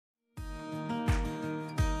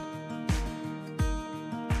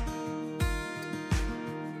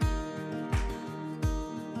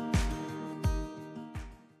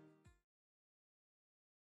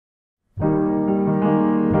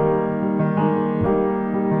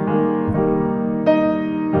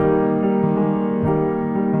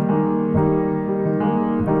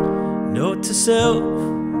to self,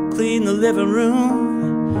 clean the living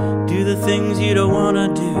room, do the things you don't want to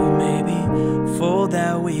do, maybe fold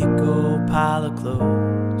that week-old pile of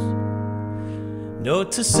clothes.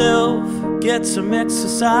 Note to self, get some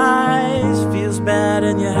exercise, feels bad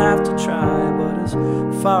and you have to try, but as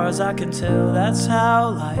far as I can tell, that's how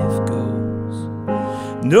life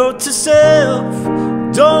goes. Note to self,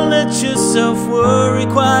 don't let yourself worry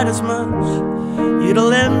quite as much,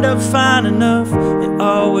 it'll end up fine enough, it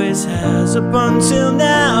always has up until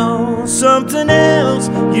now. Something else,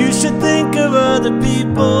 you should think of other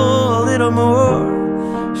people a little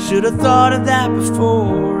more. Should have thought of that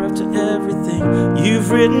before. After everything you've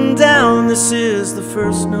written down, this is the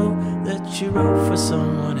first note that you wrote for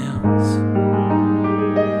someone else.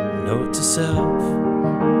 Note to self.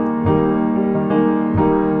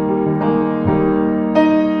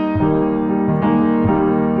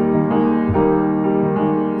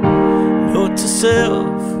 Note to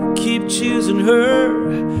self, keep choosing her,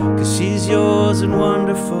 'cause she's yours and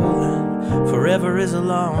wonderful, and forever is a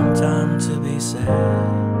long time to be sad.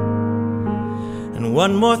 And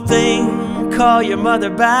one more thing, call your mother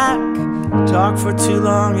back. Talk for too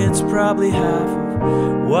long, it's probably half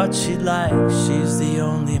of what she'd like. She's the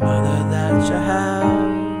only mother that you have.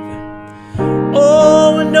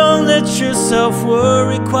 Oh, and don't let yourself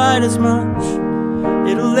worry quite as much,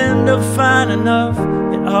 it'll end up fine enough,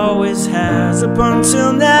 it always has up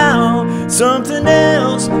until now. Something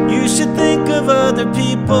else, you should think of other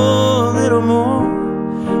people a little more.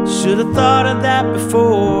 Should have thought of that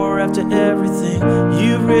before. After everything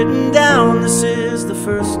you've written down, this is the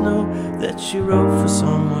first note that you wrote for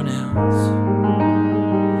someone else.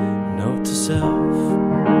 Note to self.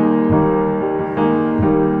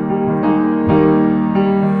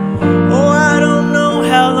 Oh, I don't know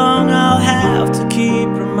how long I'll have to keep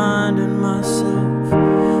reminding myself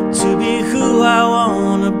to be who I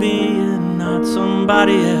want to be and not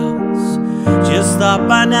somebody else. Just thought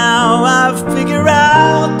by now I've figured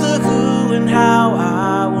out the who and how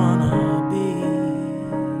I wanna be.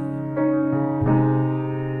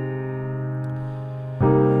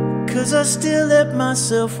 'Cause I still let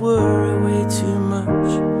myself worry way too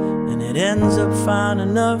much, and it ends up fine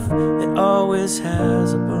enough, it always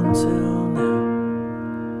has up until now.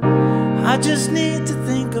 I just need to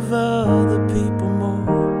think of other people more.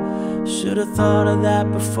 Should have thought of that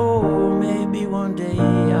before. Maybe one day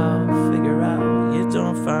I'll figure out you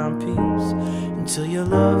don't find peace until you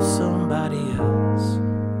love somebody else.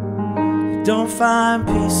 You don't find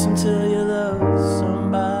peace until you love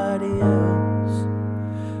somebody else.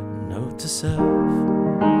 Note to self.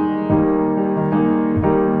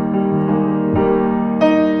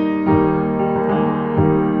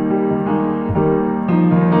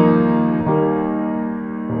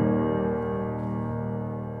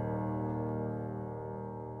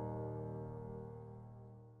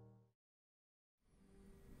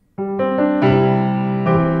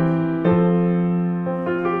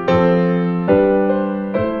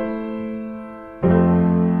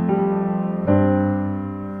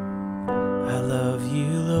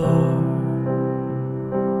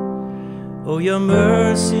 Your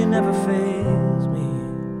mercy never fails me.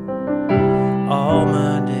 All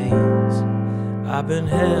my days I've been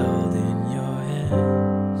held in your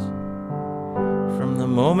hands. From the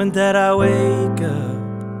moment that I wake up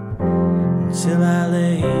until I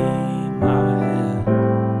lay my head,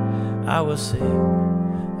 I will sing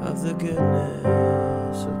of the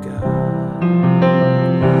goodness of God.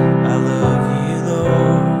 I love you,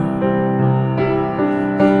 Lord.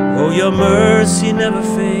 Oh, your mercy never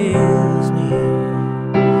fails me.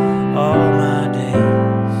 All my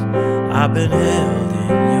days I've been held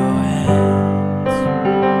in your hands.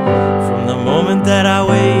 From the moment that I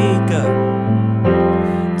wake up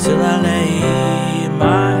till I lay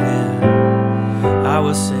my head, I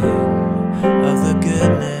will sing of the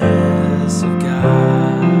goodness of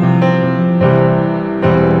God.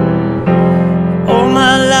 All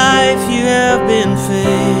my life you have been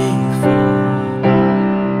faithful.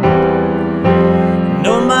 And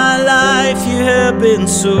all my life you have been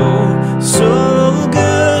so, so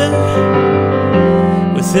good.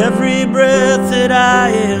 With every breath that I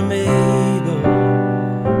am able,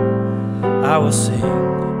 I will sing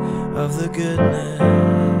of the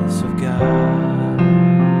goodness of God.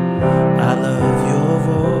 I love your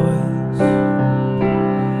voice.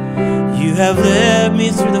 You have led me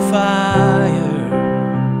through the fire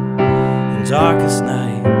and darkest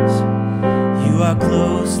nights. You are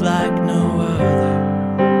close like no other.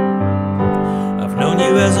 I've known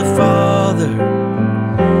you as a father,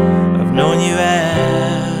 I've known you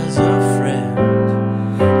as a friend.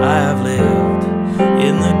 I have lived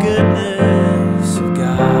in the goodness of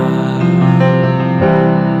God.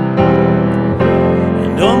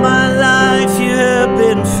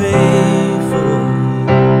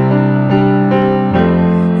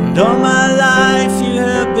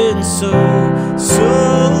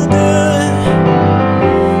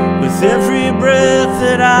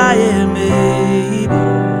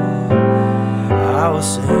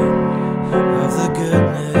 of the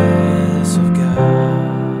goodness of God.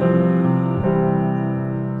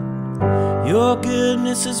 Your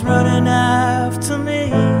goodness is running after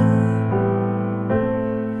me.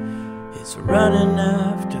 It's running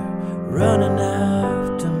after me.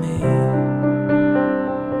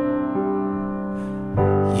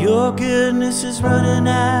 Your goodness is running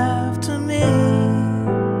after me.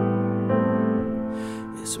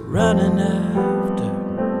 It's running after,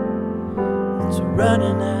 it's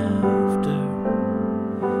running after.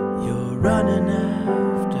 You're running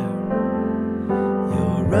after,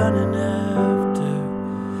 you're running after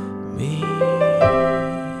me.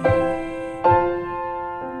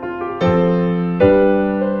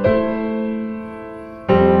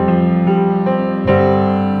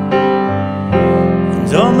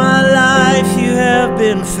 All my life you have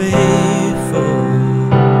been faithful,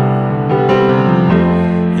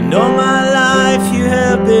 and all my life you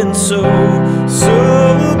have been so,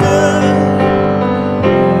 so good.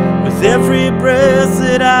 With every breath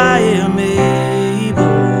that I am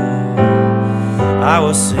able, I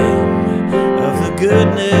will sing of the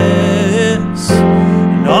goodness.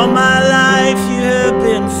 And all my life you have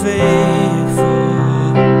been faithful,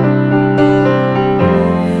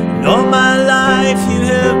 and all my life you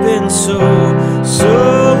have been so,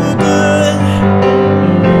 so good.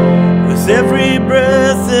 With every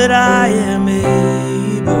breath that I am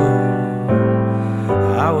able,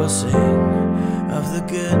 I will sing of the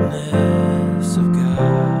goodness of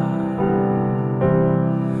God.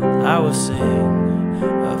 I will sing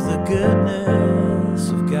of the goodness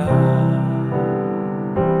of God.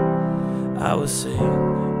 I will sing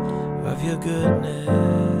of your goodness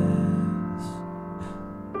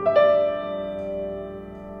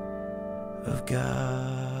of God.